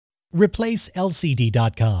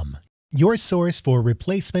ReplaceLCD.com, your source for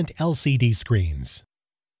replacement LCD screens.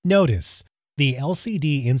 Notice, the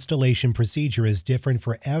LCD installation procedure is different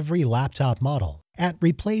for every laptop model. At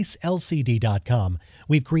ReplaceLCD.com,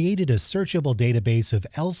 we've created a searchable database of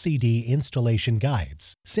LCD installation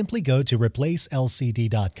guides. Simply go to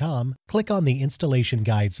ReplaceLCD.com, click on the Installation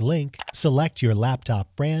Guides link, select your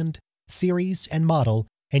laptop brand, series, and model,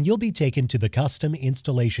 and you'll be taken to the custom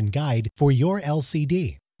installation guide for your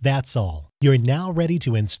LCD. That's all. You're now ready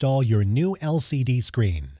to install your new LCD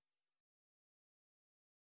screen.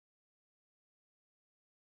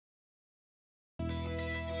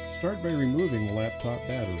 Start by removing the laptop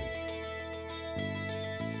battery.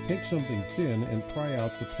 Take something thin and pry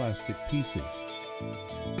out the plastic pieces.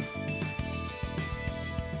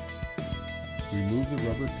 Remove the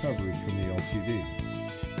rubber covers from the LCD.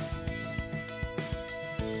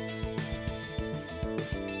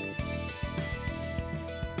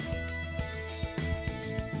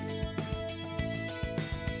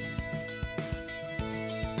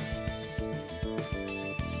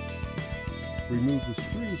 Remove the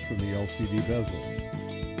screws from the LCD bezel.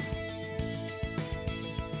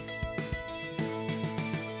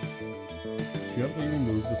 Gently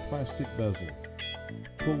remove the plastic bezel.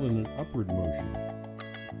 Pull in an upward motion.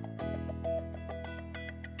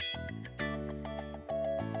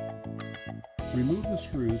 Remove the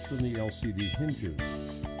screws from the LCD hinges.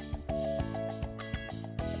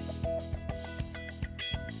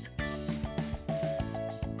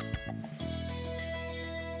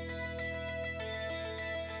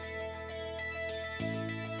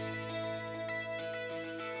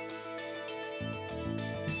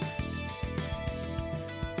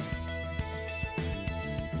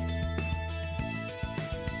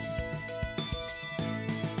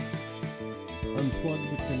 Unplug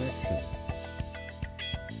the connection.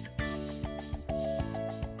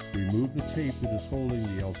 Remove the tape that is holding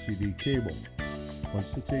the LCD cable.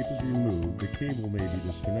 Once the tape is removed, the cable may be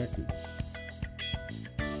disconnected.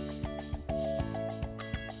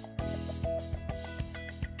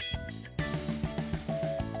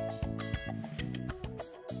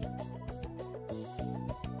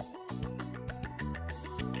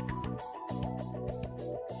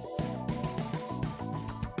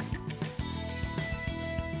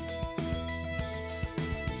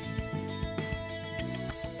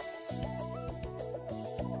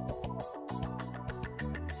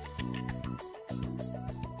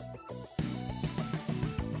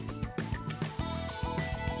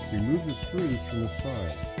 Remove the screws from the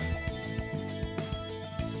side.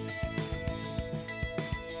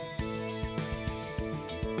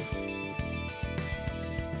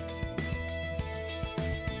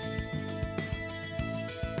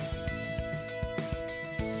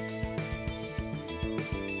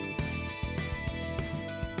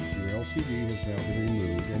 Your LCD has now been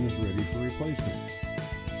removed and is ready for replacement.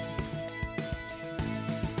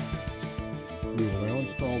 We will now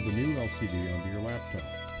install the new LCD onto your laptop.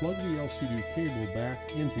 Plug the LCD cable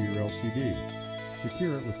back into your LCD.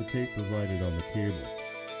 Secure it with the tape provided on the cable.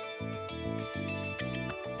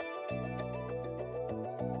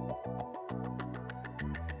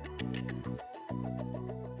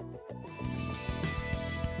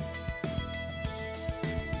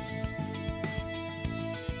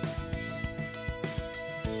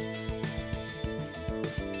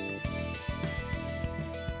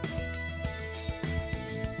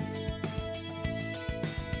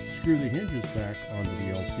 Screw the hinges back onto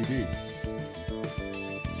the LCD.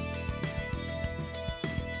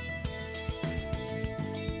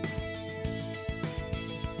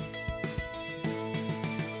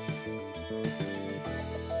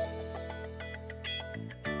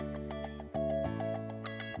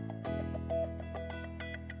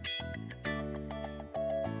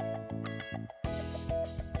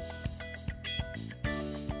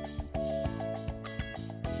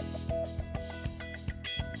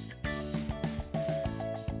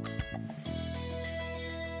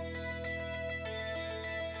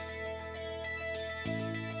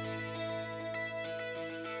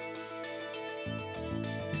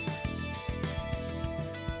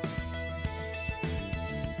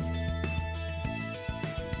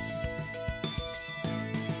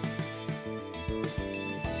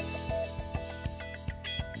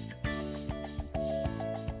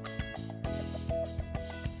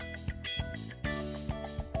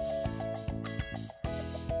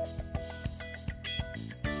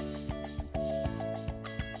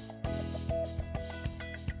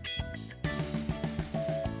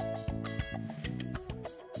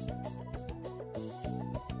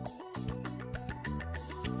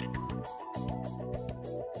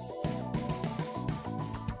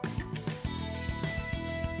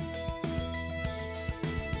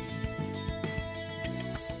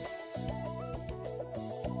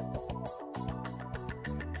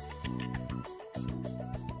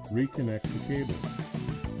 Reconnect the cable.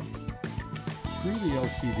 Screw the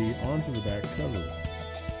LCD onto the back cover.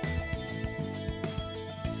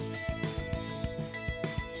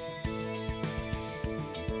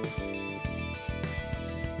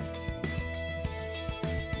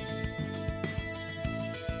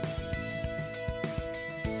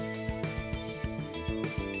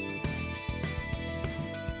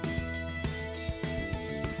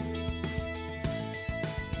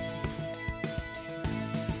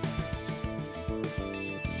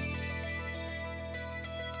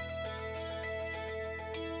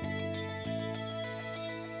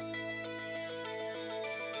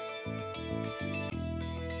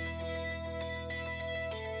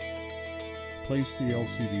 Place the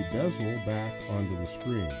LCD bezel back onto the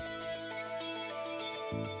screen.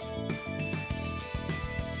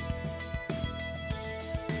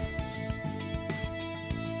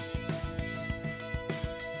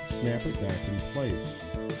 Snap it back in place.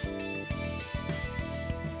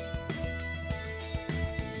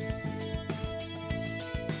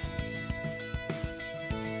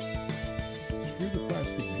 Screw the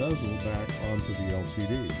plastic bezel back onto the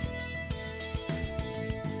LCD.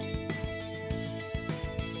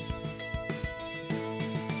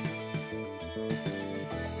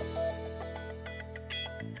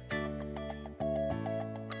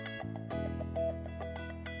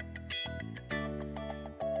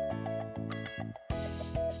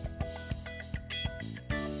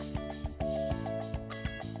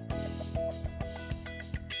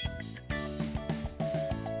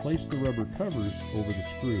 Place the rubber covers over the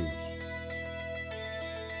screws.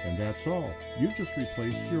 And that's all. You've just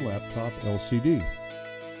replaced your laptop LCD.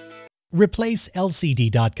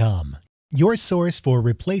 ReplaceLCD.com, your source for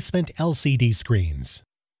replacement LCD screens.